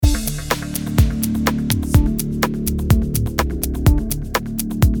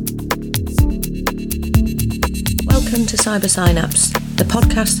Cyber Synapse, the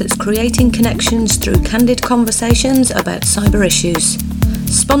podcast that's creating connections through candid conversations about cyber issues.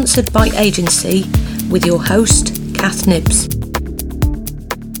 Sponsored by Agency, with your host, Kath Nibbs.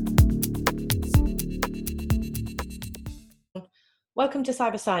 Welcome to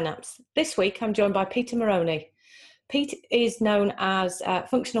Cyber Synapse. This week I'm joined by Peter Moroney. Pete is known as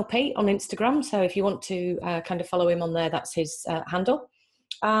Functional Pete on Instagram, so if you want to kind of follow him on there, that's his handle.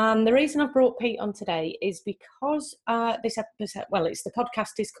 And the reason I've brought Pete on today is because this episode, it's the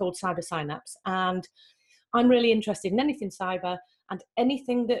podcast is called Cyber Synapse, and I'm really interested in anything cyber and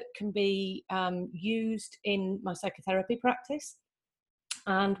anything that can be used in my psychotherapy practice.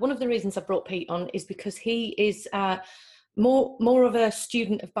 And one of the reasons I brought Pete on is because he is more of a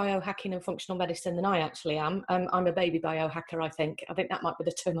student of biohacking and functional medicine than I actually am. I'm a baby biohacker, I think. I think that might be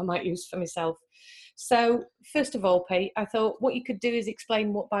the term I might use for myself. So first of all, Pete, I thought what you could do is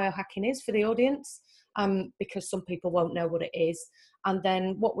explain what biohacking is for the audience, because some people won't know what it is. And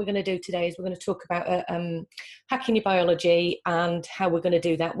then what we're going to do today is we're going to talk about hacking your biology and how we're going to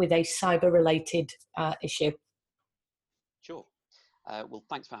do that with a cyber-related issue. Sure. Well,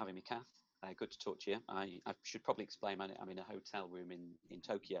 thanks for having me, Kath. Good to talk to you. I should probably explain I'm in a hotel room in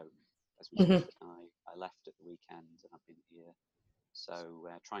Tokyo as we speak. I left at the weekend and I've been here. So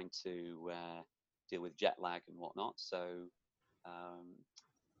trying to deal with jet lag and whatnot. So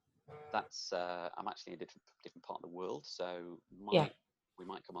that's I'm actually in a different part of the world. So we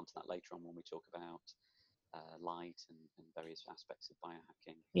might come on to that later on when we talk about light and various aspects of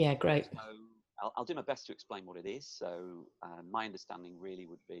biohacking. Yeah, great. So I'll do my best to explain what it is. So my understanding really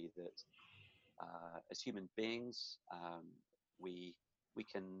would be that as human beings, we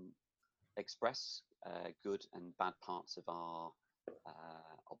can express good and bad parts of our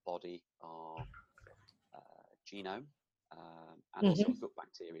body, our genome, and also gut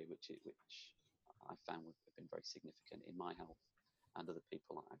bacteria, which I found have been very significant in my health and other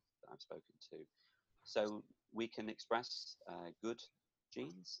people that I've spoken to. So we can express good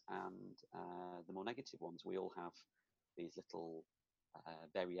genes and the more negative ones. We all have these little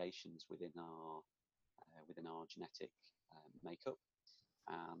variations within our genetic makeup,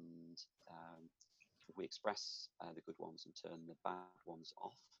 and if we express the good ones and turn the bad ones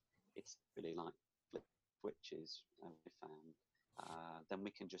off, it's really like flip switches we found. Then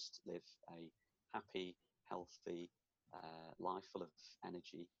we can just live a happy, healthy life full of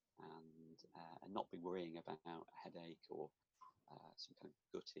energy and not be worrying about a headache or some kind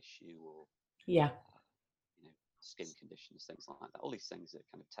of gut issue or skin conditions, things like that. All these things that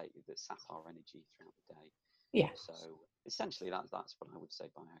kind of that sap our energy throughout the day. Yeah. So essentially, that's what I would say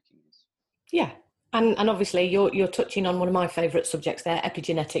biohacking is. Yeah. And obviously you're touching on one of my favourite subjects there,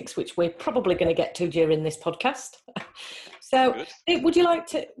 epigenetics, which we're probably going to get to during this podcast. So would you like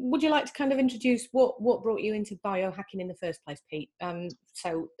to kind of introduce what brought you into biohacking in the first place, Pete?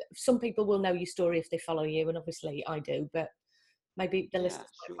 So some people will know your story if they follow you, and obviously I do, but maybe the listeners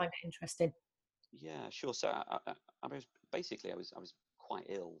might find it interesting. Yeah, sure. So I was quite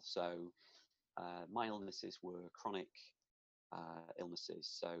ill. So my illnesses were chronic illnesses.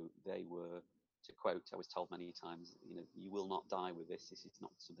 So they were, to quote, I was told many times, you will not die with this. This is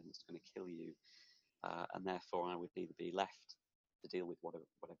not something that's going to kill you. And therefore I would either be left to deal with whatever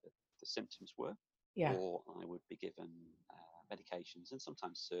the symptoms were, or I would be given medications and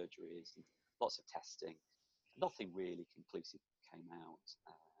sometimes surgeries and lots of testing. Nothing really conclusive came out.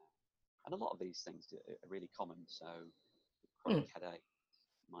 And a lot of these things are really common. So chronic headache,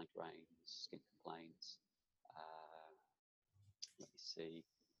 migraines, skin complaints,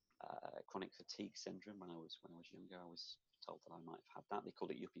 chronic fatigue syndrome. When I was younger, I was told that I might have had that. They called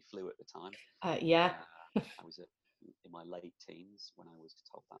it yuppie flu at the time. I was in my late teens when I was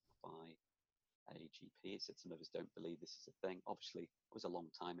told that by a GP. He said some of us don't believe this is a thing. Obviously, it was a long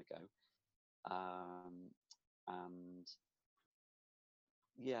time ago.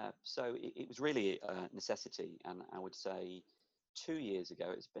 So it was really a necessity. And I would say 2 years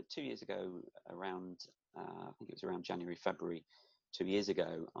ago, around, I think it was around January, February, 2 years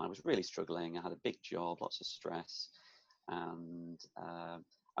ago, I was really struggling. I had a big job, lots of stress, and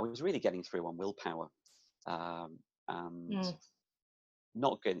I was really getting through on willpower, and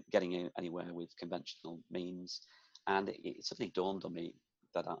not getting anywhere with conventional means. And it suddenly dawned on me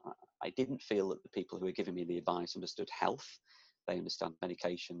that I didn't feel that the people who were giving me the advice understood health. They understand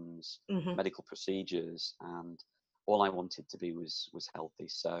medications, medical procedures, and all I wanted to be was healthy.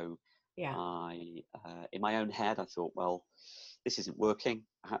 So I, in my own head, I thought, well, this isn't working.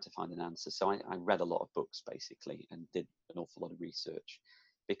 I had to find an answer. So I read a lot of books, basically, and did an awful lot of research.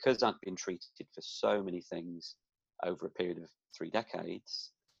 Because I'd been treated for so many things over a period of 3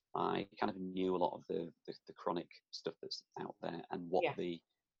 decades, I kind of knew a lot of the chronic stuff that's out there and what Yeah. the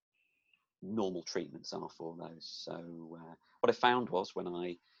normal treatments are for those. So what I found was when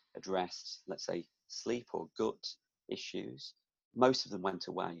I addressed, let's say, sleep or gut issues, most of them went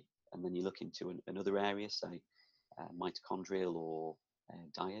away. And then you look into another area, say mitochondrial or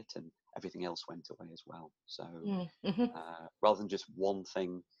diet, and everything else went away as well. So Mm-hmm. rather than just one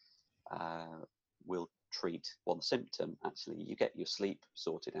thing will treat one symptom, actually you get your sleep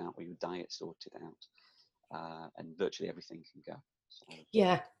sorted out or your diet sorted out, and virtually everything can go. So,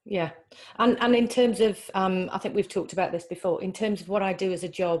 Yeah, yeah. And in terms of, I think we've talked about this before, in terms of what I do as a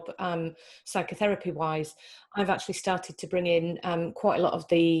job, psychotherapy wise, I've actually started to bring in quite a lot of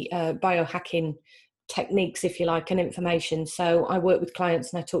the biohacking techniques, if you like, and information. So I work with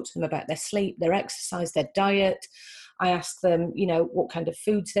clients and I talk to them about their sleep, their exercise, their diet. I ask them, you know, what kind of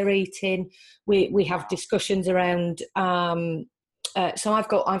foods they're eating. We have discussions around. So I've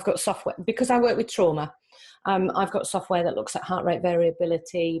got software because I work with trauma. I've got software that looks at heart rate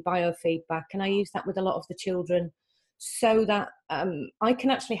variability, biofeedback, and I use that with a lot of the children so that I can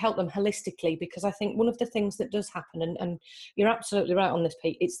actually help them holistically. Because I think one of the things that does happen, and you're absolutely right on this,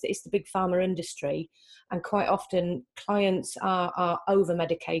 Pete, it's the big pharma industry, and quite often clients are over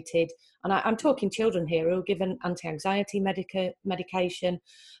medicated. And I'm talking children here who are given anti-anxiety medication,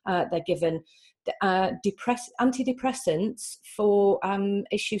 they're given antidepressants for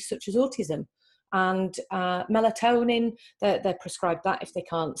issues such as autism and melatonin. They're prescribed that if they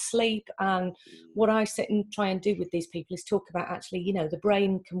can't sleep. And what I sit and try and do with these people is talk about actually, you know, the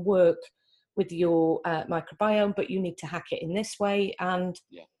brain can work with your microbiome, but you need to hack it in this way. And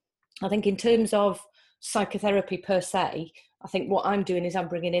I think in terms of psychotherapy per se, I think what I'm doing is I'm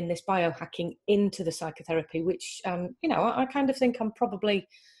bringing in this biohacking into the psychotherapy, which, you know, I kind of think I'm probably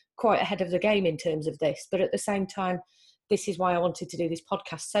quite ahead of the game in terms of this. But at the same time, this is why I wanted to do this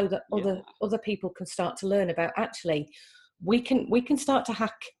podcast, so that other people can start to learn about actually we can start to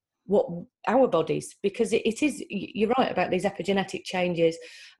hack what our bodies, because it is, you're right about these epigenetic changes,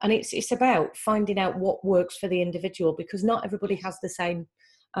 and it's about finding out what works for the individual, because not everybody has the same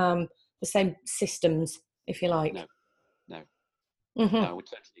systems, if you like. No. Mm-hmm. No, I would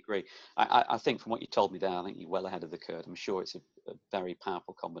totally agree. I think from what you told me there, I think you're well ahead of the curve. I'm sure it's a very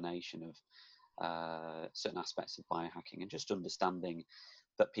powerful combination of certain aspects of biohacking and just understanding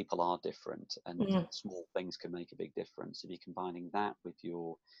that people are different, and small things can make a big difference. If you're combining that with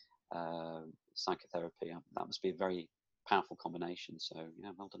your psychotherapy, that must be a very powerful combination. So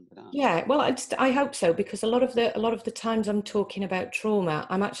yeah, well done with that. Yeah, well, I hope so, because a lot of the times I'm talking about trauma,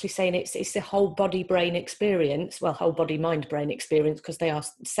 I'm actually saying it's the whole body brain experience, well, whole body mind brain experience, because they are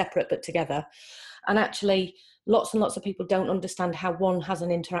separate but together. And actually, lots and lots of people don't understand how one has an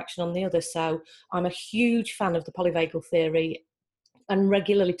interaction on the other. So I'm a huge fan of the polyvagal theory, and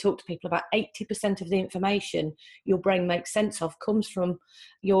regularly talk to people about 80% of the information your brain makes sense of comes from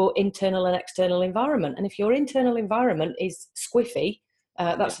your internal and external environment. And if your internal environment is squiffy,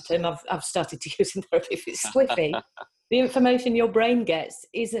 that's a term I've started to use in therapy. If it's squiffy, the information your brain gets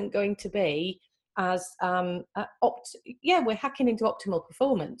isn't going to be as we're hacking into optimal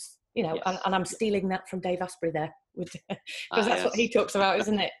performance, you know. And I'm stealing that from Dave Asprey there, because that's what he talks about,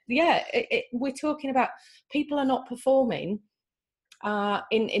 isn't it? Yeah, we're talking about people are not performing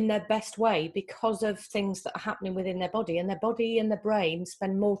in their best way because of things that are happening within their body, and their brain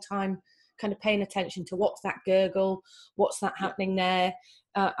spend more time kind of paying attention to what's that gurgle, what's that happening there,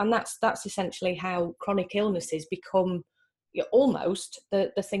 and that's essentially how chronic illnesses become almost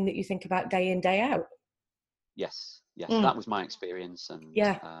the thing that you think about day in, day out. Yes, that was my experience, and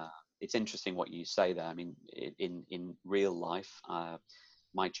yeah. It's interesting what you say there. I mean, in real life,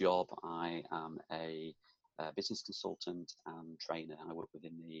 my job, I am a business consultant and trainer. I work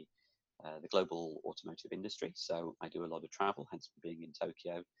within the global automotive industry, so I do a lot of travel, hence being in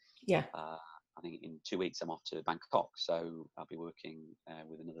Tokyo. I think in 2 weeks I'm off to Bangkok, so I'll be working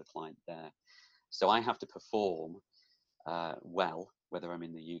with another client there. So I have to perform well, whether I'm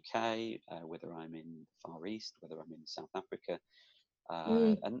in the UK, whether I'm in the Far East, whether I'm in South Africa,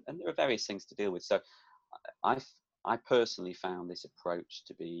 and there are various things to deal with. So I personally found this approach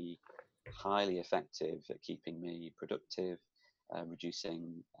to be highly effective at keeping me productive,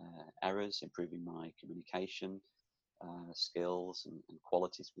 reducing errors, improving my communication skills and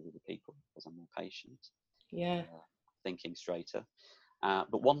qualities with other people, because I'm more patient, thinking straighter.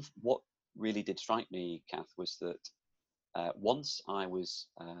 But what really did strike me, Kath, was that once I was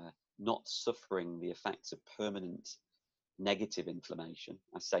not suffering the effects of permanent negative inflammation.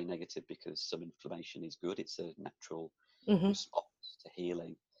 I say negative because some inflammation is good. It's a natural response to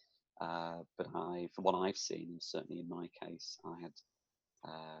healing. But from what I've seen, and certainly in my case, I had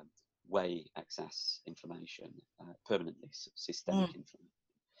way access inflammation, permanently systemic Mm. inflammation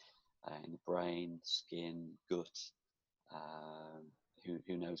in the brain, skin, gut,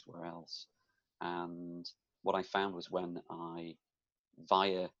 who knows where else. And what I found was when I,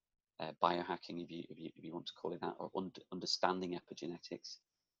 via biohacking, if you want to call it that, or understanding epigenetics,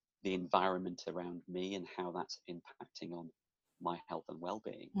 the environment around me and how that's impacting on my health and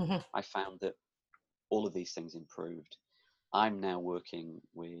well-being, Mm-hmm. I found that all of these things improved. I'm now working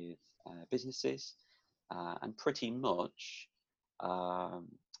with businesses, and pretty much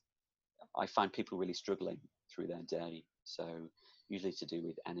I find people really struggling through their day. So usually to do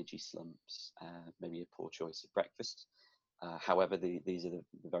with energy slumps, maybe a poor choice of breakfast. However, these are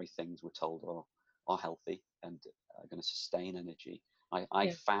the very things we're told are healthy and are going to sustain energy. I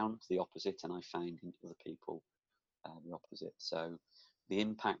Yeah. found the opposite, and I find in other people the opposite. So the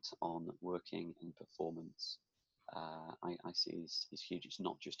impact on working and performance, I see is huge. It's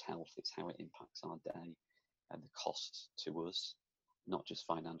not just health; it's how it impacts our day and the cost to us, not just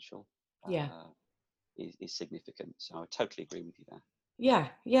financial, Yeah. is significant. So I totally agree with you there. Yeah,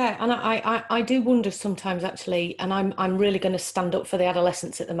 yeah, and I do wonder sometimes actually, and I'm really going to stand up for the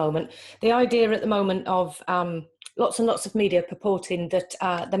adolescents at the moment. The idea at the moment of lots and lots of media purporting that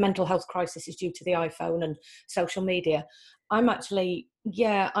the mental health crisis is due to the iPhone and social media. I'm actually,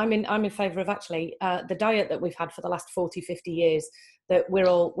 yeah, I'm in favour of actually the diet that we've had for the last 40, 50 years that we've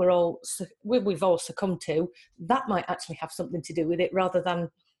all succumbed to. That might actually have something to do with it rather than,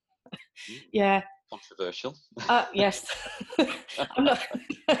 yeah. Controversial. Yes, I'm not.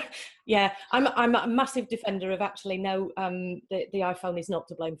 Yeah, I'm a massive defender of actually no. The iPhone is not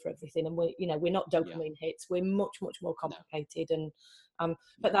to blame for everything, and we're not Yeah. dopamine hits. We're much more No. complicated, and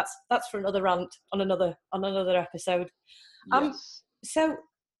but that's for another rant on another episode. Yes. So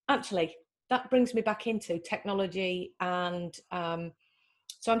actually, that brings me back into technology and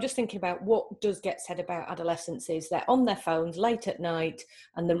so I'm just thinking about what does get said about adolescents is they're on their phones late at night,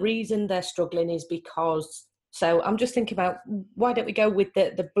 and the reason they're struggling is because. So I'm just thinking about why don't we go with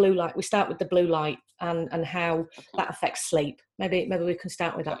the blue light? We start with the blue light and how Okay. that affects sleep. Maybe we can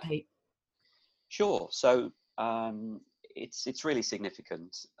start with that, Okay. Pete. Sure. So it's really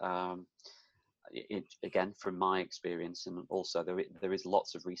significant. Again, from my experience, and also there is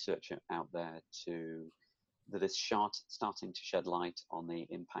lots of research out there that is starting to shed light on the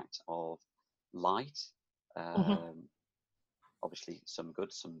impact of light. Mm-hmm. Obviously, some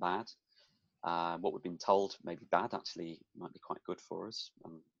good, some bad. What we've been told may be bad actually might be quite good for us.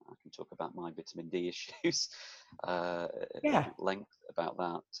 I can talk about my vitamin D issues Yeah. at length about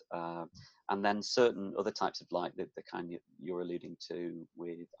that. And then certain other types of light, the kind you're alluding to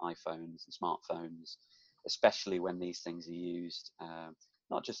with iPhones and smartphones, especially when these things are used,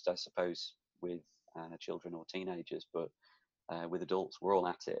 not just, I suppose, with children or teenagers, but with adults. We're all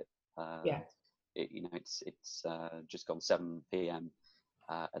at it. Yeah. It's just gone 7 p.m.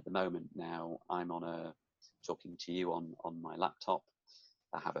 At the moment now. I'm talking to you on my laptop.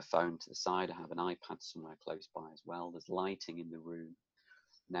 I have a phone to the side. I have an iPad somewhere close by as well. There's lighting in the room.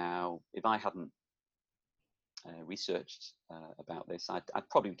 Now, if I hadn't researched about this, I'd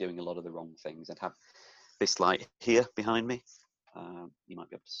probably be doing a lot of the wrong things. I'd have this light here behind me. You might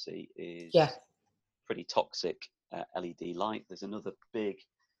be able to see Yeah. is pretty toxic LED light. There's another big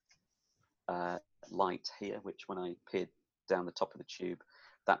light here, which when I peered down the top of the tube,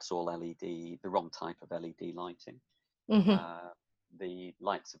 that's all LED, the wrong type of LED lighting. Mm-hmm. The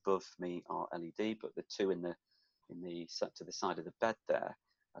lights above me are LED, but the two in the to the side of the bed there,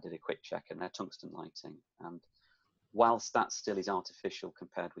 I did a quick check, and they're tungsten lighting. And whilst that still is artificial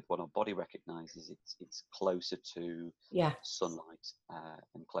compared with what our body recognizes, it's closer to Yeah. sunlight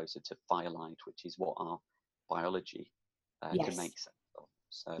and closer to firelight, which is what our biology can make sense of.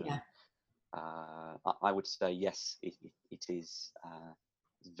 So Yeah. I would say yes, it is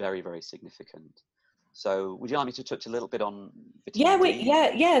very, very significant. So would you like me to touch a little bit on vitamin D?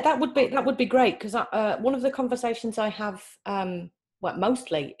 Yeah, that would be great because one of the conversations I have, well,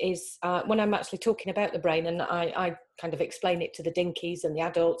 mostly is when I'm actually talking about the brain, and I kind of explain it to the dinkies and the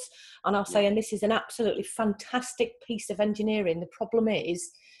adults, and I'll say, and this is an absolutely fantastic piece of engineering. The problem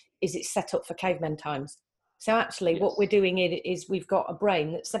is it's set up for cavemen times. So actually, what we're doing is we've got a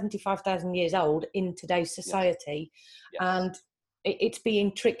brain that's 75,000 years old in today's society, and it's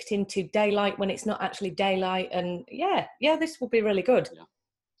being tricked into daylight when it's not actually daylight. And this will be really good. Yeah.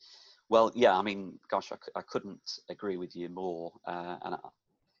 Well, yeah, I mean, gosh, I couldn't agree with you more. And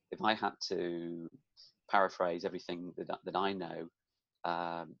if I had to paraphrase everything that I know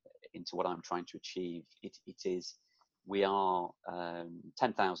into what I'm trying to achieve, it is we are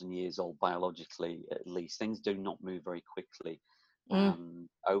 10,000 years old biologically, at least. Things do not move very quickly.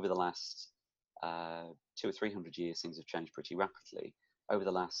 Over the last 200 or 300 years, things have changed pretty rapidly. Over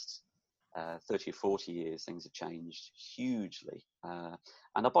the last 30 or 40 years, things have changed hugely. And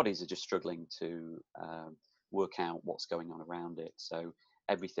our bodies are just struggling to work out what's going on around it. So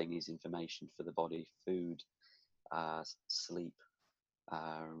everything is information for the body: food, sleep,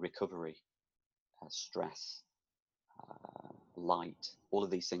 recovery, stress, light. All of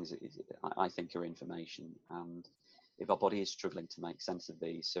these things, I think, are information. And if our body is struggling to make sense of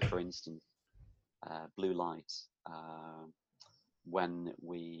these, so for instance, blue light, when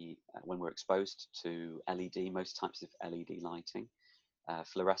we're exposed to LED, most types of LED lighting,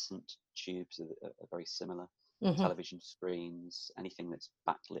 fluorescent tubes are very similar. Television screens, anything that's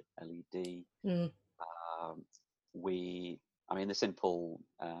backlit LED. The simple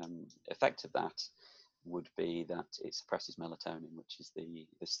effect of that would be that it suppresses melatonin, which is the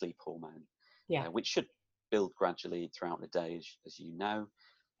sleep hormone, which should build gradually throughout the day, as you know.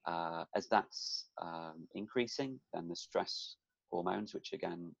 As that's increasing, then the stress hormones, which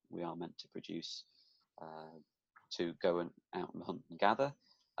again we are meant to produce to go out and hunt and gather,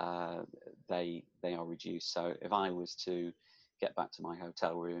 they are reduced. So if I was to get back to my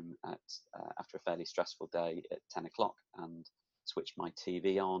hotel room after a fairly stressful day at 10 o'clock and switch my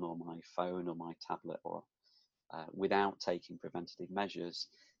TV on, or my phone, or my tablet, or without taking preventative measures,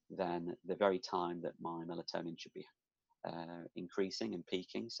 then the very time that my melatonin should be increasing and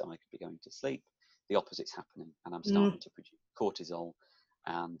peaking, so I could be going to sleep, the opposite's happening, and I'm starting to produce cortisol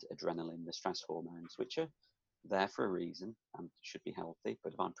and adrenaline, the stress hormones, which are there for a reason and should be healthy.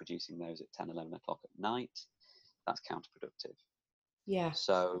 But if I'm producing those at 10, 11 o'clock at night, that's counterproductive.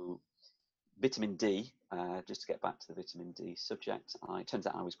 So vitamin D, just to get back to the vitamin D subject, it turns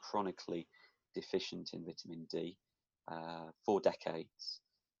out I was chronically deficient in vitamin D for decades.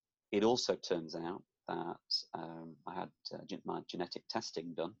 It also turns out that I had my genetic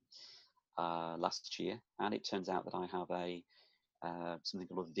testing done last year, and it turns out that I have a something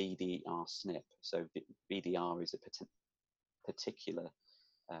called a VDR SNP. So VDR is a particular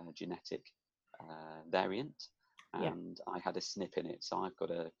genetic variant, and I had a SNP in it. So I've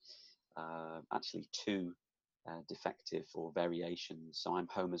got actually two defective or variations. So I'm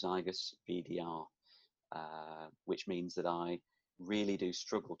homozygous VDR, which means that I really do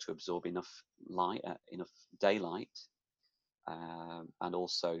struggle to absorb enough light, enough daylight, and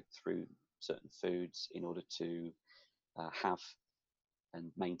also through certain foods in order to have and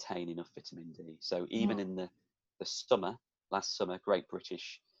maintain enough vitamin D. So even in the summer, last summer, great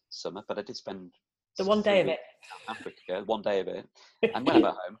British summer, but I did spend the one day of it, South Africa, one day of it. And when I'm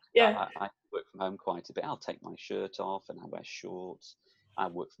at home, I work from home quite a bit. I'll take my shirt off and I wear shorts. I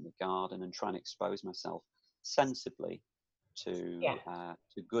work from the garden and try and expose myself sensibly to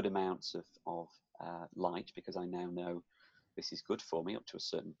good amounts of light, because I now know this is good for me up to a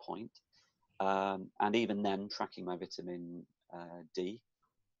certain point. And even then, tracking my vitamin D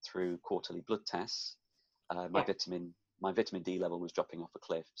through quarterly blood tests, my vitamin D level was dropping off a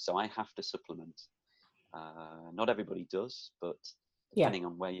cliff. So I have to supplement. Not everybody does, but depending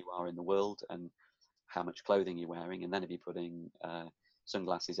on where you are in the world and how much clothing you're wearing, and then if you're putting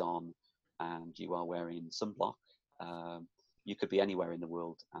sunglasses on and you are wearing sunblock, you could be anywhere in the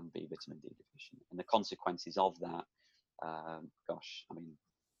world and be vitamin D deficient. And the consequences of that,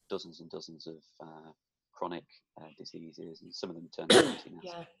 dozens and dozens of chronic diseases, and some of them turn out pretty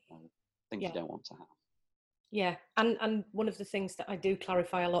nasty. Things you don't want to have. Yeah, and one of the things that I do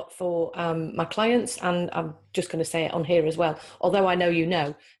clarify a lot for my clients, and I'm just going to say it on here as well, although I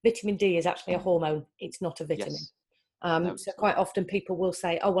know, vitamin D is actually a hormone, it's not a vitamin. Yes. So quite often people will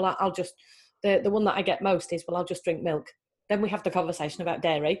say, oh, well, I'll just, the one that I get most is, well, I'll just drink milk. Then we have the conversation about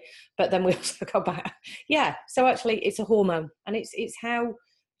dairy, but then we also go back. So actually it's a hormone, and it's how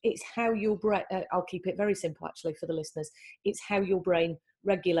your brain, I'll keep it very simple actually for the listeners, it's how your brain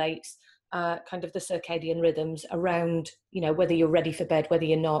regulates kind of the circadian rhythms around, whether you're ready for bed, whether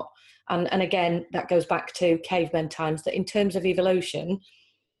you're not. And again, that goes back to caveman times, that in terms of evolution,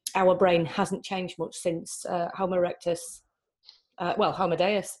 our brain hasn't changed much since Homo erectus. Homo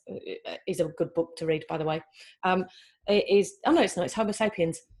Deus is a good book to read, by the way. It's not, it's Homo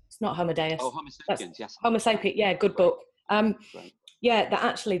sapiens. It's not Homo Deus. Oh, Homo sapiens, yes. Homo sapiens, good book. That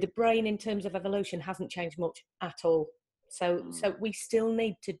actually the brain in terms of evolution hasn't changed much at all. So we still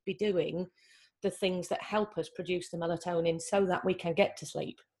need to be doing the things that help us produce the melatonin so that we can get to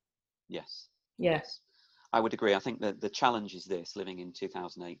sleep. Yes. Yeah. Yes. I would agree. I think that the challenge is this: living in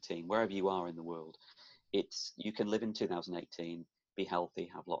 2018, wherever you are in the world, you can live in 2018, be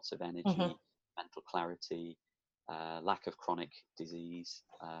healthy, have lots of energy, mental clarity, lack of chronic disease.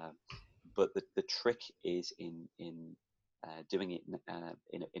 But the trick is in doing it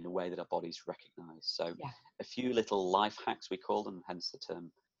in a way that our bodies recognise. So Yeah. a few little life hacks, we call them, hence the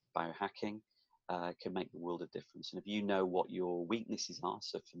term biohacking, can make the world of difference. And if you know what your weaknesses are,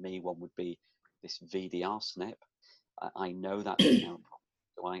 so for me, one would be this VDR SNP. I know that's now a problem.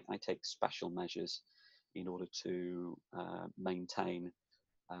 So I take special measures in order to maintain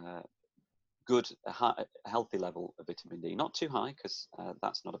good, a healthy level of vitamin D. Not too high, because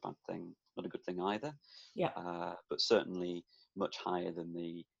that's not a bad thing, not a good thing either. Yeah. But certainly much higher than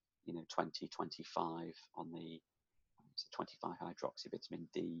the 20, 25 on the 25 hydroxy vitamin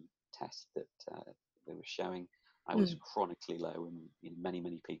D test that they were showing. I was chronically low, and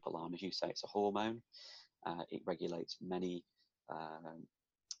many people are. And as you say, it's a hormone. It regulates many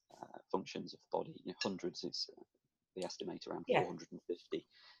functions of the body. Hundreds, it's they estimate around 450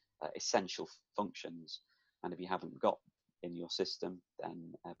 essential functions. And if you haven't got in your system,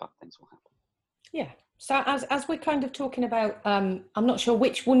 then bad things will happen. Yeah. So as we're kind of talking about, I'm not sure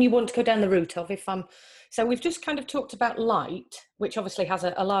which one you want to go down the route of. So we've just kind of talked about light, which obviously has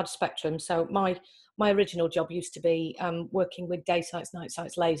a large spectrum. So my original job used to be working with day sights, night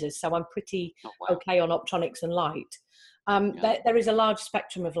sights, lasers. So I'm pretty okay on optronics and light. There is a large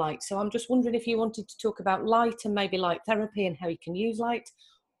spectrum of light. So I'm just wondering if you wanted to talk about light and maybe light therapy and how you can use light,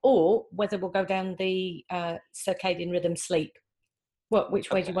 or whether we'll go down the circadian rhythm sleep.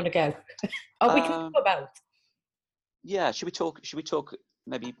 Which way do you want to go? We can talk about. Yeah, should we talk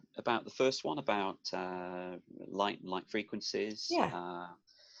maybe about the first one, about light and light frequencies? Yeah.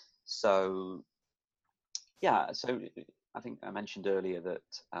 So I think I mentioned earlier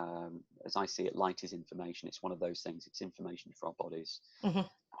that as I see it, light is information. It's one of those things. It's information for our bodies,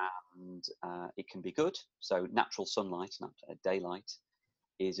 and it can be good. So natural sunlight, daylight,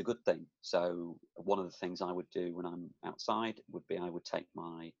 is a good thing. So one of the things I would do when I'm outside would be I would take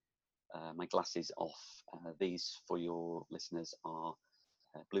my my glasses off. These, for your listeners, are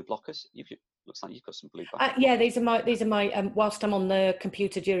blue blockers. Looks like you've got some blue blockers. Yeah, these are my whilst I'm on the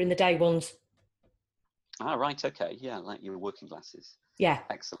computer during the day ones. Ah, right, okay, yeah, like your working glasses. Yeah.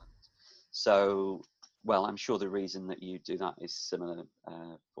 Excellent. So, well, I'm sure the reason that you do that is similar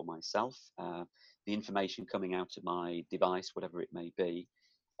for myself. The information coming out of my device, whatever it may be,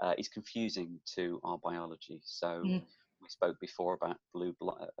 is confusing to our biology. So we spoke before about blue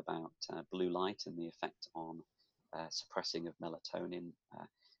light and the effect on suppressing of melatonin,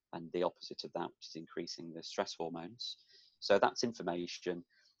 and the opposite of that, which is increasing the stress hormones. So that's information.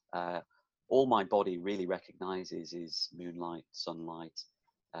 All my body really recognizes is moonlight, sunlight,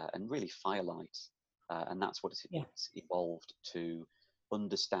 and really firelight, and that's what it's evolved to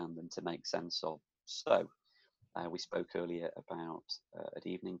understand and to make sense of. So we spoke earlier about at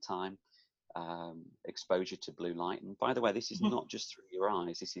evening time, exposure to blue light. And by the way, this is not just through your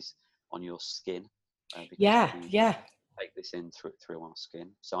eyes, this is on your skin. Yeah. Take this in through our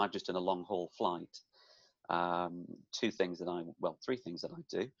skin. So I've just done a long haul flight. Three things that I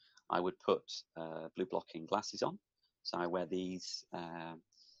do. I would put blue blocking glasses on. So I wear these,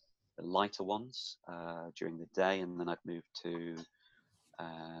 the lighter ones during the day, and then I'd move to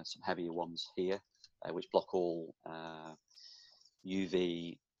some heavier ones here, which block all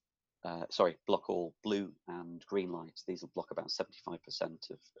block all blue and green light. These will block about 75%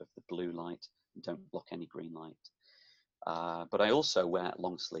 of the blue light and don't block any green light. But I also wear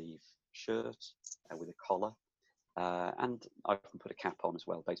long sleeve shirts with a collar, and I can put a cap on as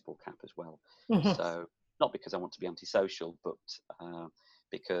well, baseball cap as well. So not because I want to be antisocial, but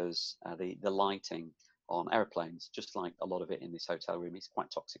because the lighting on airplanes, just like a lot of it in this hotel room, is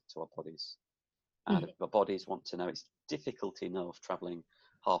quite toxic to our bodies. And if our bodies want to know, it's difficult enough traveling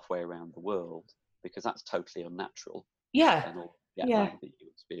halfway around the world, because that's totally unnatural. Yeah. And all the jet lag that you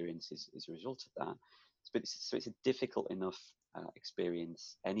experience is a result of that. So it's a difficult enough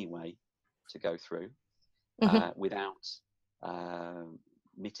experience anyway to go through without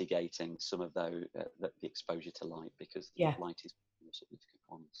mitigating some of the exposure to light, because the light is one of the significant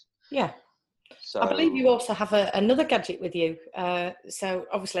ones. Yeah. So I believe you also have another gadget with you. So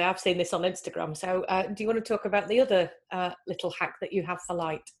obviously I've seen this on Instagram. So do you want to talk about the other little hack that you have for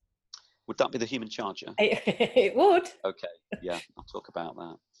light? Would that be the human charger? It would. Okay, yeah, I'll talk about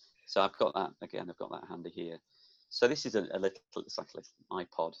that. So I've got that, again, I've got that handy here. So this is it's like a little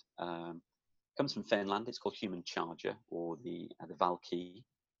iPod. Comes from Finland. It's called Human Charger, or the Valkey.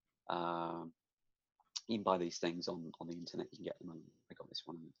 You can buy these things on the internet. You can get them. I got this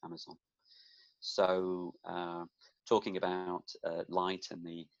one on Amazon. So talking about light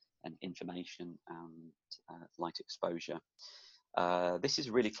and information and light exposure. This is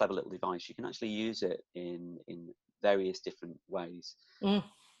a really clever little device. You can actually use it in various different ways.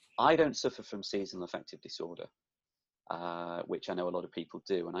 I don't suffer from seasonal affective disorder. which I know a lot of people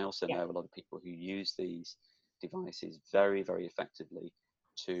do. And I also know a lot of people who use these devices very, very effectively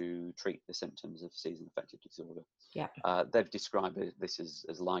to treat the symptoms of seizure affective disorder. They've described this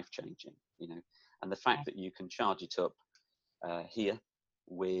as life-changing, you know, and the fact that you can charge it up here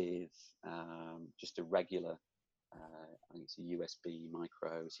with just a regular, I think it's a USB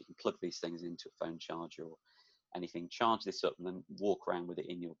micro, so you can plug these things into a phone charger or anything, charge this up and then walk around with it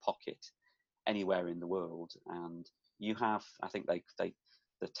in your pocket anywhere in the world. And you have, I think the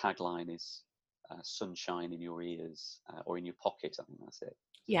tagline is sunshine in your ears or in your pocket. I think that's it.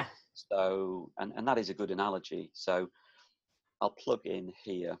 Yeah. So, and that is a good analogy. So I'll plug in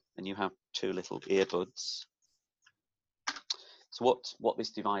here and you have two little earbuds. So what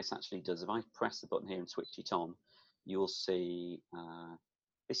this device actually does, if I press the button here and switch it on, you'll see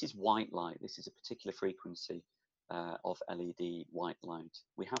this is white light. This is a particular frequency of LED white light.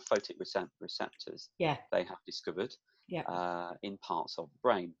 We have photic receptors they have discovered in parts of the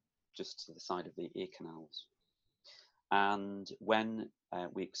brain, just to the side of the ear canals. And when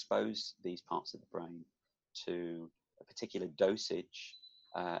we expose these parts of the brain to a particular dosage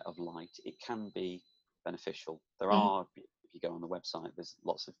of light, it can be beneficial. There are, if you go on the website, there's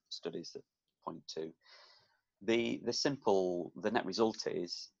lots of studies that point to the net result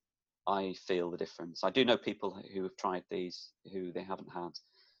is I feel the difference. I do know people who have tried these who they haven't had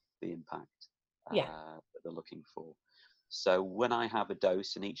the impact that they're looking for. So when I have a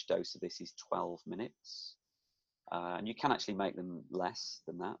dose, and each dose of this is 12 minutes, and you can actually make them less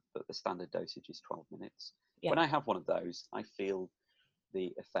than that, but the standard dosage is 12 minutes. When I have one of those, I feel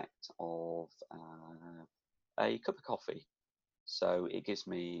the effect of a cup of coffee. So it gives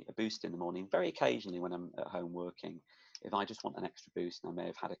me a boost in the morning. Very occasionally when I'm at home working, if I just want an extra boost and I may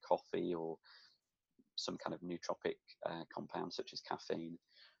have had a coffee or some kind of nootropic compound such as caffeine,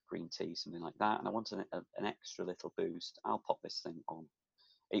 green tea, something like that, and I want an extra little boost, I'll pop this thing on.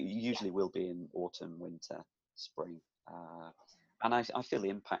 It usually will be in autumn, winter, spring, and I feel the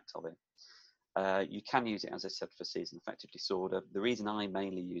impact of it. You can use it, as I said, for seizure affective disorder. The reason I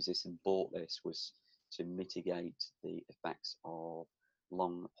mainly use this and bought this was to mitigate the effects of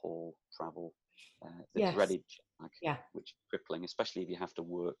long haul travel, the dreaded jet lag, which is crippling, especially if you have to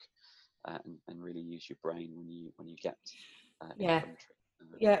work and really use your brain when you get in the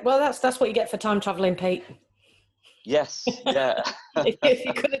country. Well, that's what you get for time traveling, Pete. Yes, yeah. if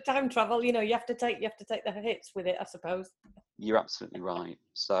you're going to time travel, you know, you have to take the hits with it, I suppose. You're absolutely right.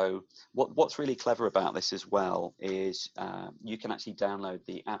 So what's really clever about this as well is you can actually download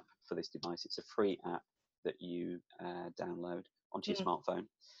the app for this device. It's a free app that you download onto your smartphone,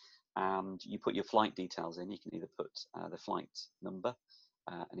 and you put your flight details in. You can either put the flight number,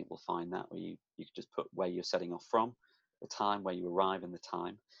 and it will find that, or you can just put where you're setting off from, the time, where you arrive, and the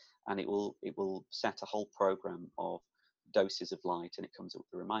time, and it will set a whole program of doses of light, and it comes up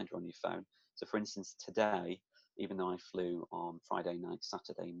with a reminder on your phone. So, for instance, today, even though I flew on Friday night,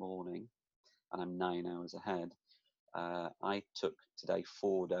 Saturday morning, and I'm 9 hours ahead, I took today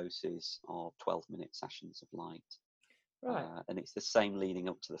 4 doses of 12-minute sessions of light. Right. And it's the same leading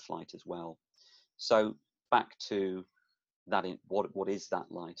up to the flight as well. So back to that, what is that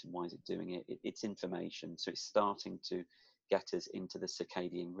light and why is it doing it? It's information. So it's starting to get us into the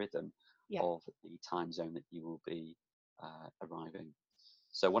circadian rhythm of the time zone that you will be arriving.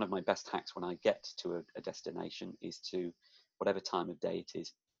 So one of my best hacks when I get to a destination is to, whatever time of day it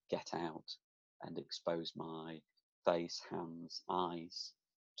is, get out and expose my face, hands, eyes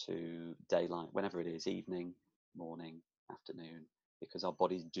to daylight, whenever it is, evening, morning, afternoon, because our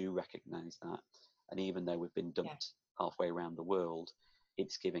bodies do recognize that. And even though we've been dumped halfway around the world,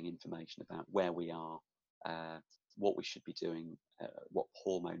 it's giving information about where we are, what we should be doing, what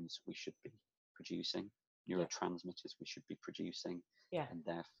hormones we should be producing, neurotransmitters we should be producing, and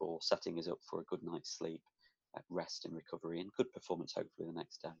therefore setting us up for a good night's sleep, rest and recovery, and good performance hopefully the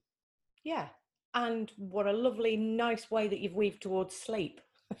next day. Yeah, and what a lovely, nice way that you've weaved towards sleep.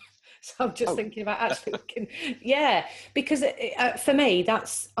 So I'm just thinking about actually looking, because for me,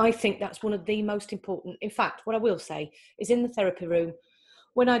 I think that's one of the most important. In fact, what I will say is, in the therapy room,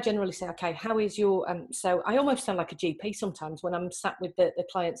 when I generally say, okay, how is your, so I almost sound like a GP sometimes when I'm sat with the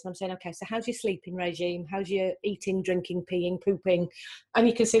clients and I'm saying, okay, so how's your sleeping regime? How's your eating, drinking, peeing, pooping? And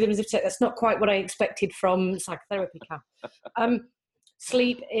you can see them as if that's not quite what I expected from psychotherapy, Kath.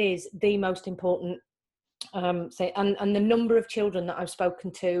 Sleep is the most important thing. And the number of children that I've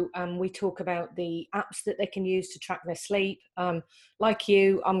spoken to, we talk about the apps that they can use to track their sleep. Like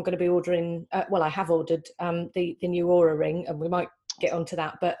you, I'm going to be ordering, I have ordered the new Oura Ring, and we might get onto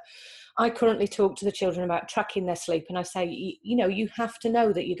that, but I currently talk to the children about tracking their sleep, and I say, you know, you have to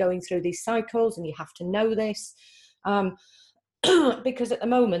know that you're going through these cycles, and you have to know this, Because at the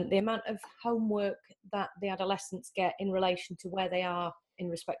moment, the amount of homework that the adolescents get in relation to where they are in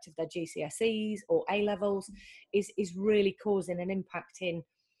respect of their GCSEs or A levels is really causing an impact in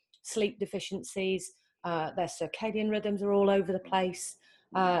sleep deficiencies. Their circadian rhythms are all over the place.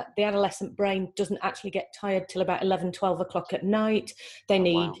 The adolescent brain doesn't actually get tired till about 11, 12 o'clock at night. They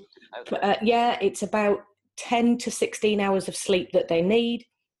need, it's about 10 to 16 hours of sleep that they need.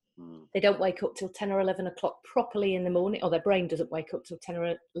 They don't wake up till 10 or 11 o'clock properly in the morning, or their brain doesn't wake up till 10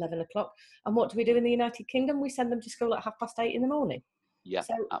 or 11 o'clock. And what do we do in the United Kingdom? We send them to school at 8:30 in the morning. Yeah,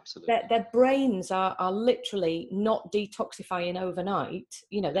 so absolutely. Their brains are literally not detoxifying overnight.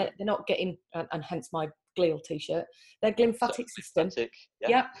 You know, they're not getting, and hence my glial t-shirt, their glymphatic system.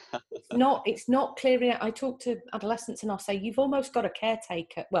 Yeah. It's not clearing out. I talk to adolescents and I'll say, you've almost got a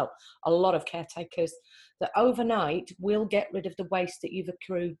caretaker, well, a lot of caretakers that overnight will get rid of the waste that you've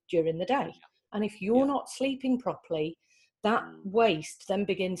accrued during the day. And if you're not sleeping properly, that waste then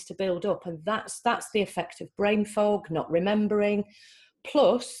begins to build up. And that's the effect of brain fog, not remembering.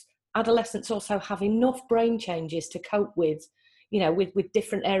 Plus, adolescents also have enough brain changes to cope with, you know, with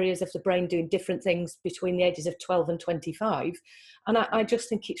different areas of the brain doing different things between the ages of 12 and 25. And I just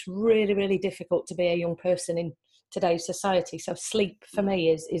think it's really, really difficult to be a young person in today's society. So sleep for me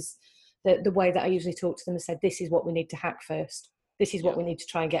is the way that I usually talk to them and say, this is what we need to hack first. This is what we need to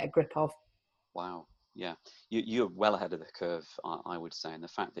try and get a grip of. Wow. Yeah. You're well ahead of the curve, I would say. And the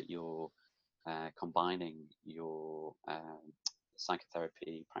fact that you're combining your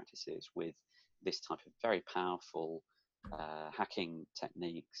psychotherapy practices with this type of very powerful hacking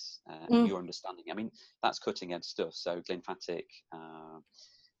techniques, your understanding, I mean, that's cutting edge stuff. So glymphatic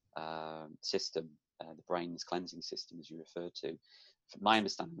system, the brain's cleansing system, as you referred to, from my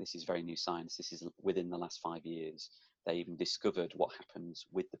understanding, this is very new science. This is within the last 5 years. They even discovered what happens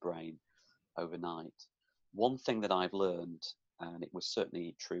with the brain overnight. One thing that I've learned, and it was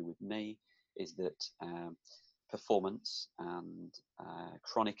certainly true with me, is that performance and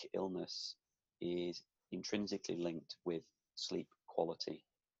chronic illness is intrinsically linked with sleep quality.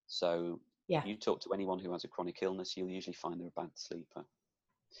 So you talk to anyone who has a chronic illness, you'll usually find they're a bad sleeper.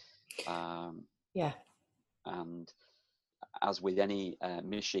 And as with any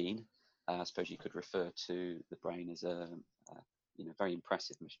machine, I suppose you could refer to the brain as a very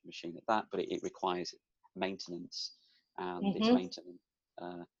impressive machine at that, but it requires maintenance, and its maintenance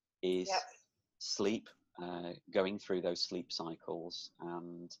is sleep, going through those sleep cycles,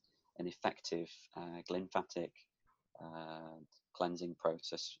 and an effective glymphatic cleansing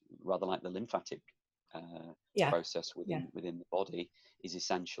process, rather like the lymphatic process within the body, is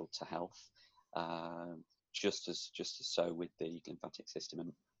essential to health. Just as so with the glymphatic system.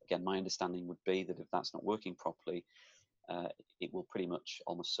 And again, my understanding would be that if that's not working properly, it will pretty much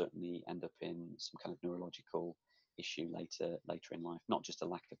almost certainly end up in some kind of neurological issue later in life, not just a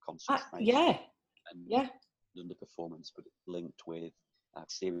lack of concentration and underperformance, but linked with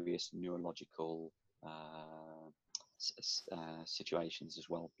serious neurological situations as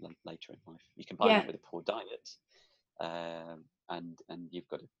well later in life. You combine that with a poor diet, and you've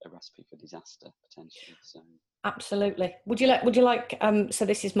got a recipe for disaster potentially. So absolutely. Would you like so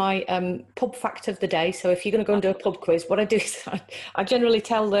this is my pub fact of the day. So if you're going to go and do a pub quiz, what I do is I generally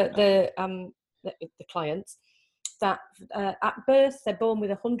tell the clients that at birth they're born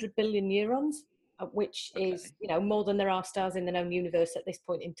with 100 billion neurons, which is, you know, more than there are stars in the known universe at this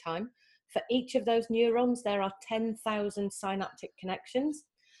point in time. For each of those neurons, there are 10,000 synaptic connections,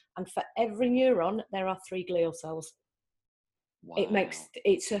 and for every neuron, there are 3 glial cells. Wow.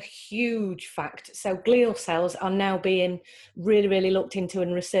 It's a huge fact. So glial cells are now being really, really looked into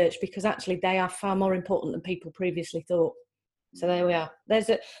and researched, because actually they are far more important than people previously thought. So there we are.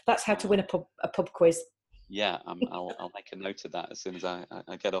 That's how to win a pub quiz. Yeah, I'll make a note of that as soon as I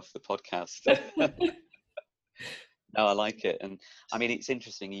get off the podcast. No, I like it. And I mean, it's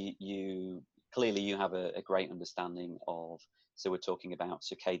interesting. You clearly you have a great understanding of, so we're talking about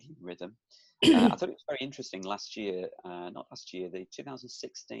circadian rhythm. I thought it was very interesting last year, the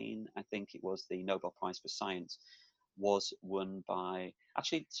 2016, I think it was, the Nobel Prize for Science was won by,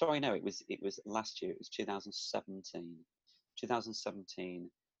 actually, sorry, no, it was last year, it was 2017. 2017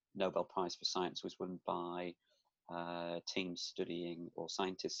 Nobel Prize for Science was won by teams studying, or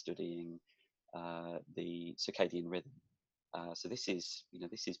scientists studying, the circadian rhythm. So this is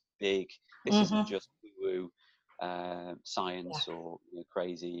big. This isn't just woo science or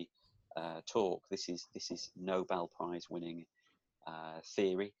crazy talk. This is Nobel Prize winning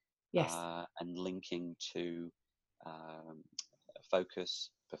theory, and linking to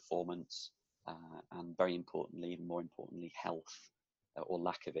focus, performance, and very importantly, even more importantly, health, or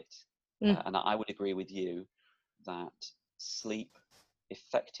lack of it. And I would agree with you that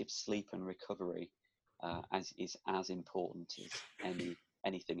effective sleep and recovery is as important as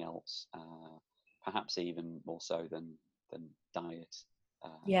anything else, perhaps even more so than diet,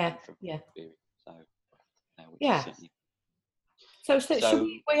 Yeah, from yeah, experience. So, which is yeah. certainly So should so.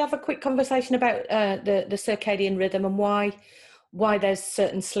 we have a quick conversation about the circadian rhythm and why there's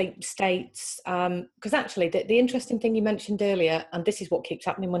certain sleep states? Because actually, the interesting thing you mentioned earlier, and this is what keeps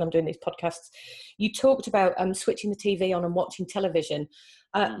happening when I'm doing these podcasts, you talked about switching the TV on and watching television.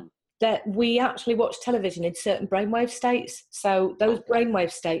 Mm, That we actually watch television in certain brainwave states. So those okay.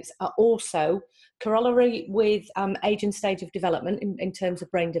 brainwave states are also corollary with age and stage of development in terms of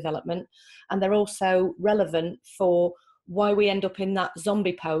brain development, and they're also relevant for why we end up in that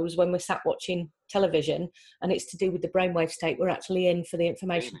zombie pose when we're sat watching television, and it's to do with the brainwave state we're actually in for the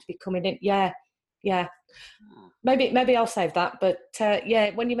information Really? to be coming in. Yeah, yeah. Ah, Maybe I'll save that. But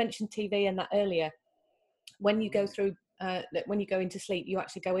yeah, when you mentioned TV and that earlier, when you go mm. through, when you go into sleep, you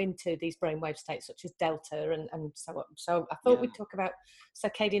actually go into these brainwave states such as delta and so on. So I thought Yeah. we'd talk about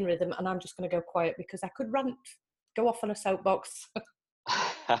circadian rhythm, and I'm just going to go quiet because I could go off on a soapbox.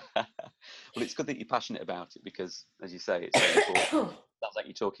 Well, it's good that you're passionate about it because, as you say, it's very important. Sounds like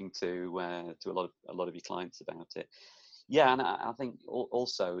you're talking to a lot of your clients about it. Yeah, and I think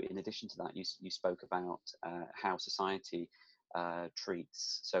also in addition to that, you spoke about how society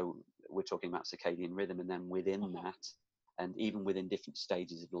treats. So we're talking about circadian rhythm, and then within that, and even within different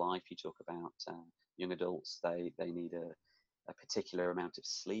stages of life, you talk about young adults. They need a particular amount of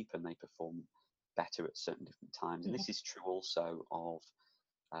sleep, and they perform better at certain different times. And this is true also of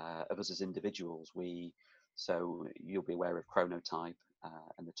us as individuals. So you'll be aware of chronotype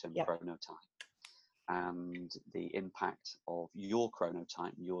and the term Yeah. chronotype and the impact of your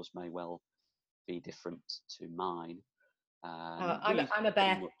chronotype. Yours may well be different to mine. I'm a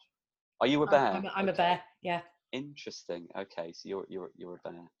bear. Much, are you a bear? I'm a Okay, bear. Yeah. interesting. Okay, so you're a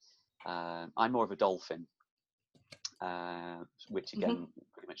bear. I'm more of a dolphin, which again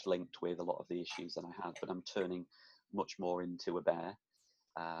pretty much linked with a lot of the issues that I had. But I'm turning much more into a bear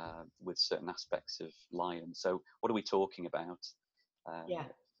with certain aspects of lion. So what are we talking about? Yeah.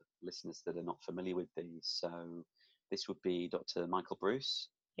 Listeners that are not familiar with these. So this would be Dr. Michael Bruce,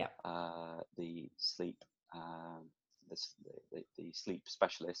 Yeah. the sleep the sleep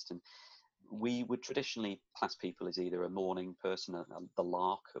specialist, and we would traditionally class people as either a morning person, the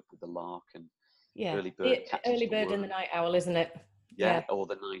lark with the lark, and Yeah. early bird The catches early the bird and worm. the night owl, isn't it? Yeah, Yeah. or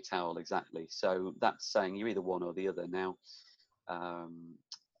the night owl, exactly. So that's saying you're either one or the other. Now, um,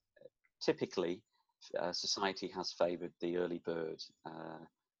 typically, society has favoured the early bird.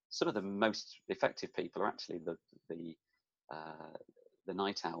 Some of the most effective people are actually the uh, the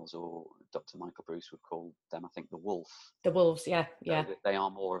night owls, or Dr. Michael Bruce would call them, I think, the wolf. The wolves. Yeah. So Yeah. they are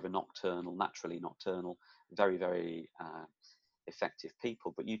more of a naturally nocturnal, very, very effective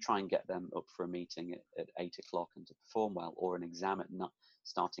people. But you try and get them up for a meeting at 8 o'clock and to perform well, or an exam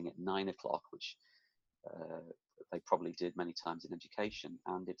starting at 9 o'clock, which uh, they probably did many times in education,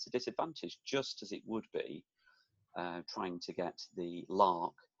 and it's a disadvantage, just as it would be trying to get the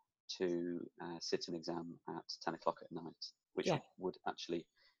lark to sit an exam at 10 o'clock at night, which Yeah. would actually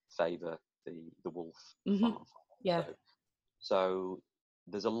favour the wolf Mm-hmm. far, far Yeah. so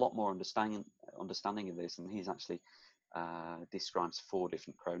there's a lot more understanding of this, and he's actually describes 4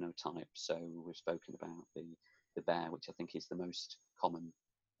 different chronotypes. So we've spoken about the bear, which I think is the most common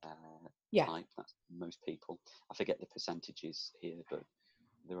Yeah. type. That's most people. I forget the percentages here, but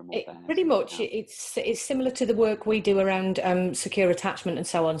there are more bears Pretty than much, owls. it's similar to the work we do around secure attachment and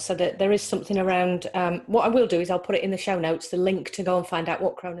so on. So that there is something around. What I will do is I'll put it in the show notes, the link to go and find out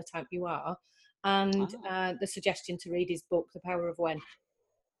what chronotype you are, and Ah, the suggestion to read his book, The Power of When.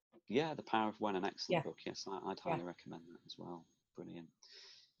 yeah, The Power of When, an Yeah, excellent book. Yes, I'd yeah, highly recommend that as well. Brilliant.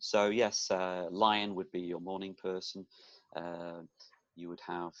 So yes, lion would be your morning person. Uh, you would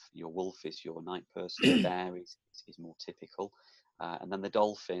have your wolf is your night person. The bear is more typical, and then the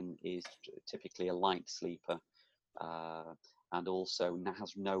dolphin is typically a light sleeper, uh, and also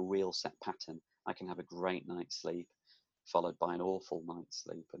has no real set pattern. I can have a great night's sleep followed by an awful night's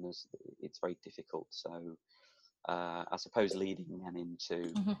sleep, and it's very difficult. So I suppose leading then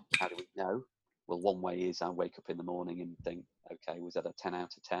into how do we know? Well, one way is I wake up in the morning and think, okay, was that a 10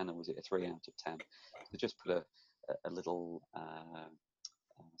 out of 10 or was it a 3 out of 10? So just put a little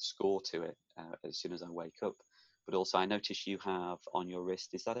score to it as soon as I wake up. But also, I notice you have on your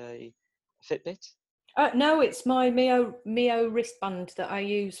wrist, is that a Fitbit? no, it's my Mio wristband that I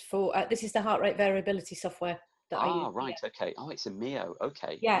use for. This is the heart rate variability software that I use. Ah, right, okay. Oh, it's a Mio.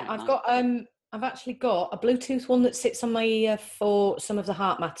 Okay, Yeah, right, I've nice. got I've actually got a Bluetooth one that sits on my ear for some of the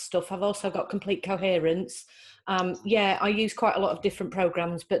HeartMath stuff. I've also got Complete Coherence. Yeah, I use quite a lot of different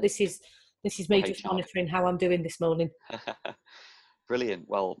programs, but this is For me just HR. monitoring how I'm doing this morning. Brilliant.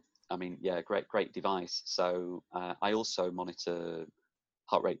 Well, I mean, yeah, great device. So I also monitor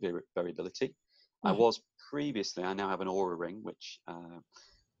heart rate variability. I Mhm. was previously, I now have an Aura ring, which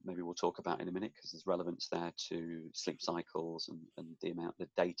maybe we'll talk about in a minute because there's relevance there to sleep cycles and the amount of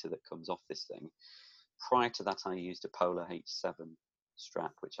data that comes off this thing. Prior to that, I used a Polar H7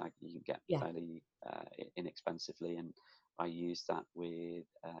 strap, which you can get Yeah. fairly inexpensively, and I used that with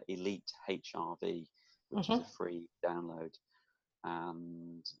Elite HRV, which is a free download.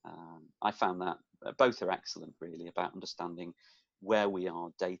 And I found that both are excellent, really, about understanding where we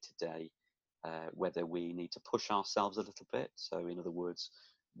are day to day, whether we need to push ourselves a little bit. So, in other words,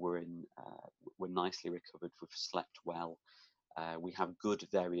 we're nicely recovered, we've slept well, we have good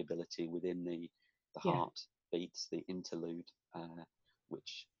variability within the Yeah. heart beats, the interlude,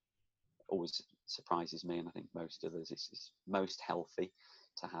 which always surprises me, and I think most others. It's most healthy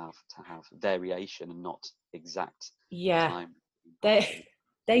to have variation and not exact Yeah. time. They're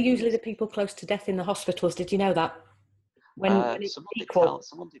usually the people close to death in the hospitals. Did you know that? When it's equal.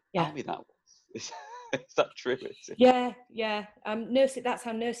 Someone did Yeah. tell me that. Is that true? Yeah, yeah. That's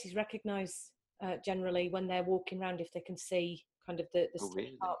how nurses recognise generally when they're walking around, if they can see kind of the Oh, steady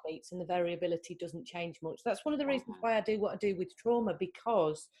really? heartbeats and the variability doesn't change much. That's one of the reasons Wow. why I do what I do with trauma,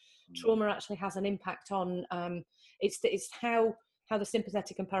 because Mm. trauma actually has an impact on it's how the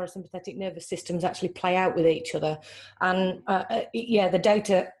sympathetic and parasympathetic nervous systems actually play out with each other. And yeah, the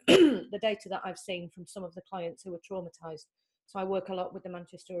data the data that I've seen from some of the clients who are traumatized. So I work a lot with the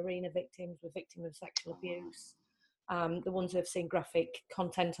Manchester Arena victims, with victims of sexual abuse, the ones who have seen graphic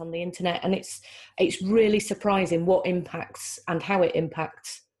content on the internet, and it's really surprising what impacts and how it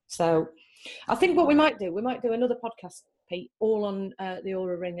impacts. So I think what we might do another podcast, Pete, all on the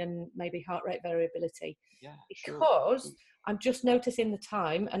Aura Ring and maybe heart rate variability, Yeah, sure. because I'm just noticing the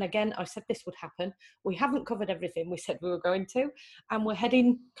time, and again, I said this would happen. We haven't covered everything we said we were going to, and we're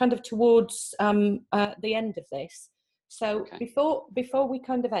heading kind of towards the end of this. So Okay. before we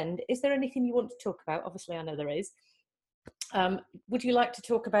kind of end, is there anything you want to talk about? Obviously, I know there is. Would you like to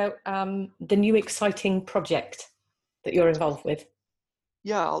talk about the new exciting project that you're involved with?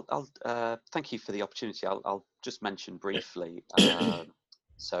 Yeah, I'll thank you for the opportunity. I'll just mention briefly.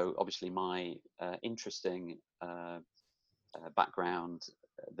 So obviously, my interesting background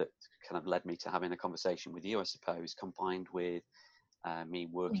that kind of led me to having a conversation with you, I suppose, combined with me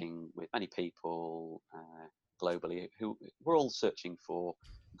working with many people globally who we're all searching for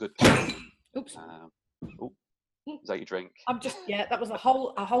good performance. Oops. Oh, is that your drink? I'm just, yeah, that was a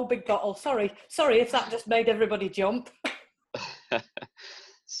whole big bottle. Sorry if that just made everybody jump.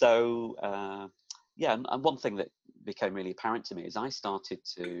 So yeah, and one thing that became really apparent to me is I started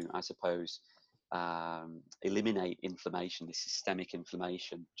to, I suppose, eliminate inflammation, this systemic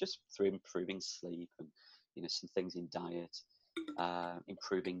inflammation, just through improving sleep and some things in diet,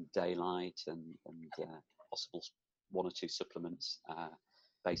 improving daylight, and possible one or two supplements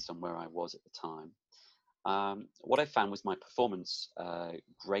based on where I was at the time. What I found was my performance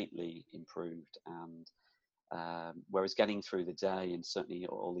greatly improved, and whereas getting through the day and certainly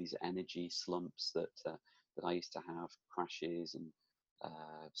all these energy slumps that I used to have, crashes and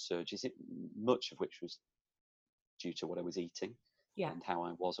surges, much of which was due to what I was eating and how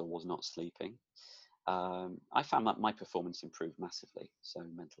I was or was not sleeping. I found that my performance improved massively. So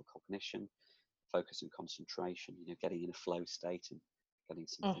mental cognition, focus and concentration, getting in a flow state and getting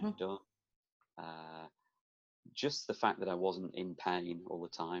something done. Just the fact that I wasn't in pain all the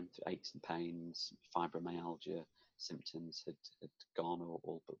time, aches and pains, fibromyalgia symptoms had gone or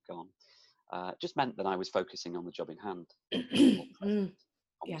all but gone. Just meant that I was focusing on the job in hand, more present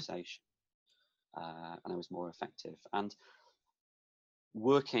conversation, and I was more effective. And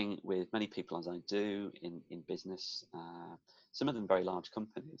working with many people as I do in business, some of them very large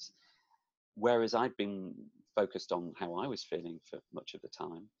companies, whereas I'd been focused on how I was feeling for much of the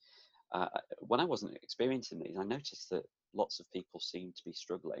time, when I wasn't experiencing these, I noticed that lots of people seemed to be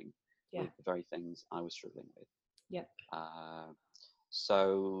struggling with the very things I was struggling with. Yeah.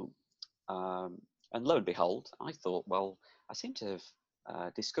 And lo and behold, I thought, well, I seem to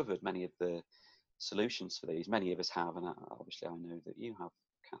have discovered many of the solutions for these. Many of us have, and obviously I know that you have,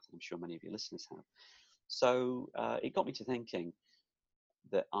 Kath, and I'm sure many of your listeners have. So it got me to thinking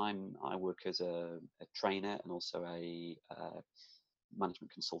that I work as a trainer and also a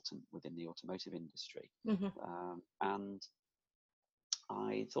management consultant within the automotive industry. And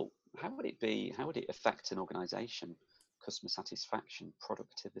I thought, how would it affect an organization, customer satisfaction,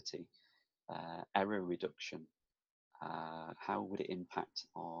 productivity, error reduction? How would it impact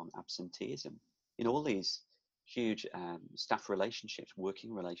on absenteeism? In all these huge staff relationships,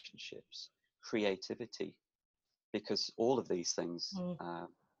 working relationships, creativity, because all of these things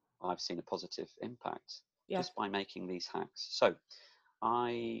I've seen a positive impact just by making these hacks. So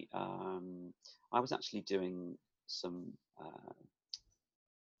I was actually doing some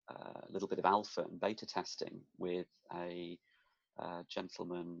little bit of alpha and beta testing with a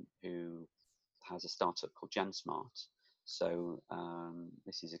gentleman who has a startup called GenSmart. So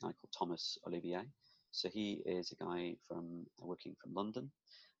this is a guy called Thomas Olivier. So he is a guy working from London,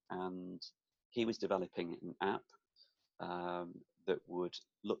 and he was developing an app that would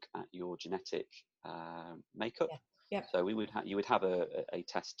look at your genetic makeup. So you would have a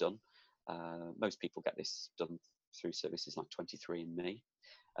test done. Most people get this done through services like 23andMe,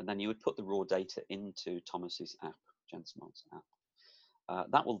 and then you would put the raw data into Thomas's app, GenSmart's app.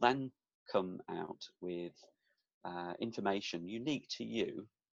 That will then come out with information unique to you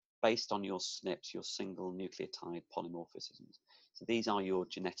based on your SNPs, your single nucleotide polymorphisms. So these are your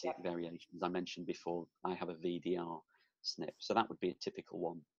genetic variations. I mentioned before, I have a VDR SNP, so that would be a typical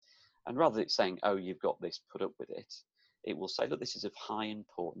one. And rather than saying, oh, you've got this, put up with it, it will say, look, this is of high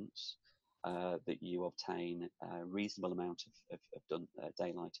importance that you obtain a reasonable amount of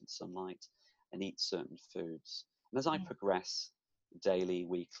daylight and sunlight and eat certain foods. And as I progress daily,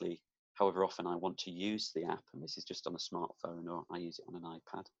 weekly, however often I want to use the app, and this is just on a smartphone or I use it on an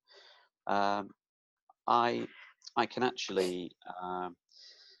iPad, I can actually,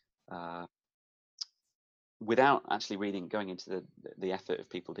 without actually going into the effort if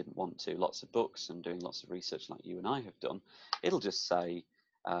people didn't want to, lots of books and doing lots of research like you and I have done, it'll just say,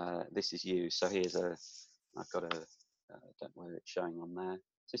 this is you. So here's I've got I don't know whether it's showing on there.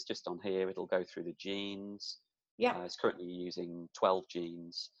 So it's just on here. It'll go through the genes. It's currently using 12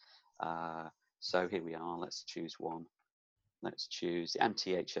 genes. So here we are. Let's choose one. Let's choose the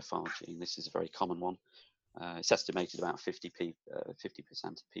MTHFR gene. This is a very common one. It's estimated about 50%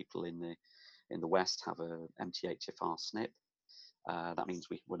 of people in the West have a MTHFR SNP. That means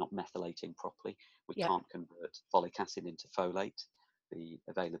we're not methylating properly. We can't convert folic acid into folate, the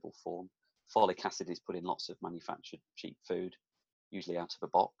available form. Folic acid is put in lots of manufactured cheap food, usually out of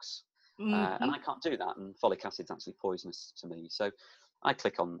a box. And I can't do that, and folic acid is actually poisonous to me. So I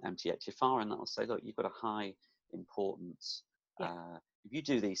click on MTHFR, and that'll say, look, you've got a high importance. If you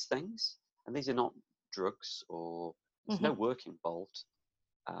do these things, and these are not drugs or there's no work involved,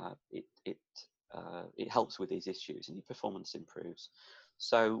 it helps with these issues and your performance improves.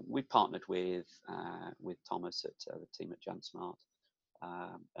 So we partnered with Thomas at the team at GenSmart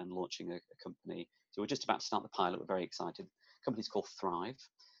and launching a company. So we're just about to start the pilot. We're very excited. The company's called Thrive,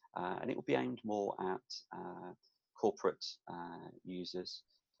 and it will be aimed more at corporate users,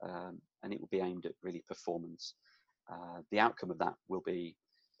 and it will be aimed at really performance. The outcome of that will be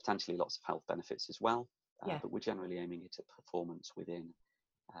potentially lots of health benefits as well, but we're generally aiming it at performance within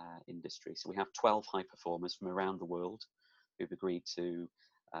industry. So we have 12 high performers from around the world who've agreed to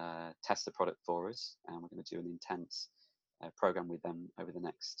test the product for us, and we're going to do an intense program with them over the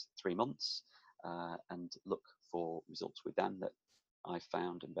next 3 months and look for results with them that I've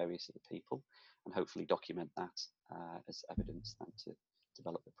found and various other people, and hopefully document that as evidence then to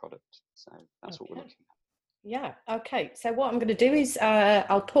develop the product. So that's what we're looking at. Yeah, okay. So what I'm going to do is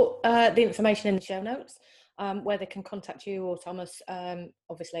I'll put the information in the show notes where they can contact you or Thomas.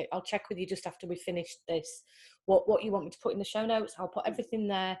 Obviously, I'll check with you just after we finish this what you want me to put in the show notes. I'll put everything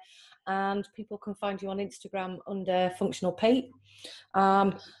there, and people can find you on Instagram under Functional Pete.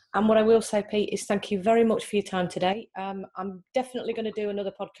 And what I will say, Pete, is thank you very much for your time today. I'm definitely going to do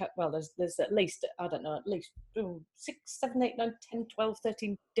another podcast. Well, there's at least, I don't know, at least 6, 7, 8, 9, 10, 12,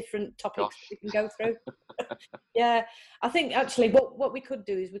 13 different topics that we can go through. Yeah, I think actually what we could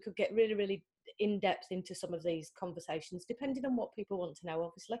do is we could get really, really in-depth into some of these conversations, depending on what people want to know,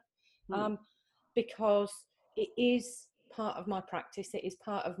 obviously, because it is part of my practice. It is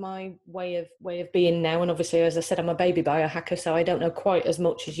part of my way of being now, and obviously, as I said, I'm a baby biohacker, so I don't know quite as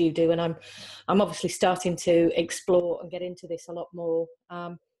much as you do, and I'm obviously starting to explore and get into this a lot more,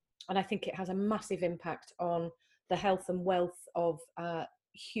 and I think it has a massive impact on the health and wealth of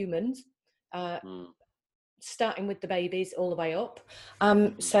humans, starting with the babies all the way up.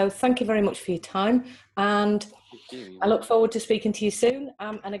 So thank you very much for your time, and I look forward to speaking to you soon.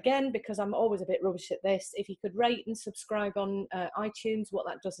 And again, because I'm always a bit rubbish at this, if you could rate and subscribe on iTunes, what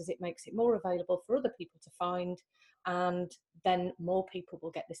that does is it makes it more available for other people to find, and then more people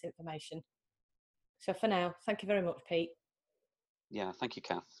will get this information. So for now, thank you very much, Pete. Yeah, thank you,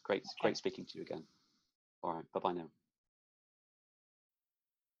 Kath. Great speaking to you again. All right, bye-bye now.